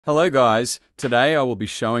Hello guys, today I will be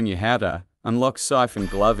showing you how to unlock Siphon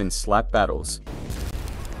Glove in slap battles.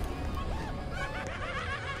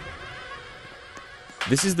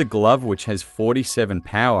 This is the glove which has 47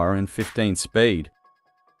 power and 15 speed.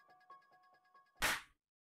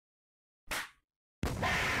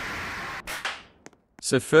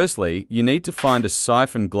 So firstly, you need to find a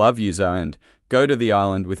Siphon Glove user and go to the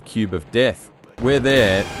island with Cube of Death. Where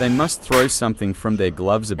there, they must throw something from their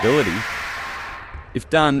glove's ability. If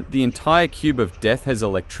done, the entire Cube of Death has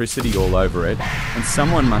electricity all over it, and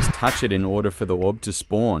someone must touch it in order for the orb to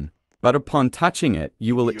spawn. But upon touching it,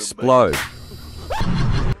 you will explode.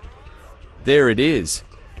 There it is.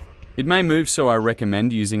 It may move, so I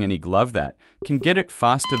recommend using any glove that can get it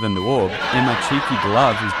faster than the orb, and my cheeky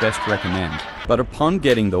glove is best recommend. But upon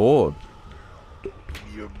getting the orb,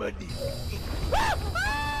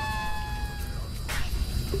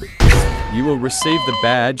 you will receive the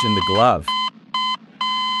badge and the glove.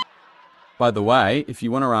 By the way, if you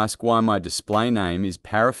want to ask why my display name is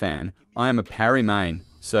Parafan, I am a parry main,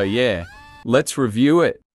 so yeah, let's review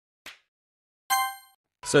it.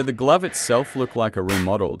 So the glove itself looked like a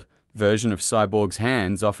remodeled version of Cyborg's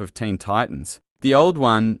hands off of Teen Titans. The old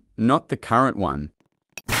one, not the current one.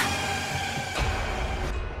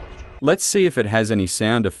 Let's see if it has any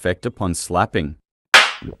sound effect upon slapping.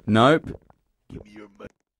 Nope.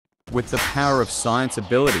 With the power of science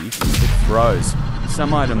ability, it throws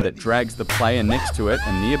some item that drags the player next to it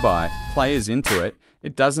and nearby players into it.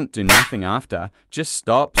 It doesn't do nothing after, just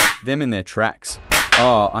stops them in their tracks.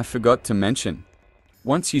 Oh, I forgot to mention.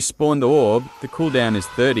 Once you spawn the orb, the cooldown is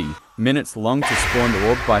 30 minutes long to spawn the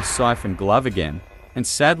orb by Siphon Glove again. And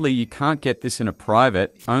sadly, you can't get this in a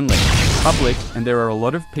private, only public, and there are a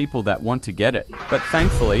lot of people that want to get it. But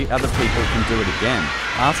thankfully, other people can do it again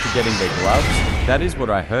after getting their gloves. That is what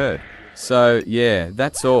I heard. So yeah,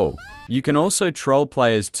 that's all. You can also troll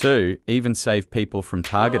players too, even save people from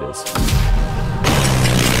targeters.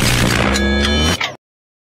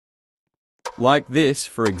 Like this,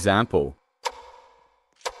 for example.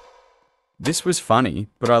 This was funny,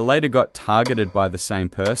 but I later got targeted by the same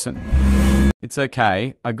person. It's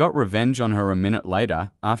okay, I got revenge on her a minute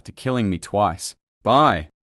later after killing me twice. Bye.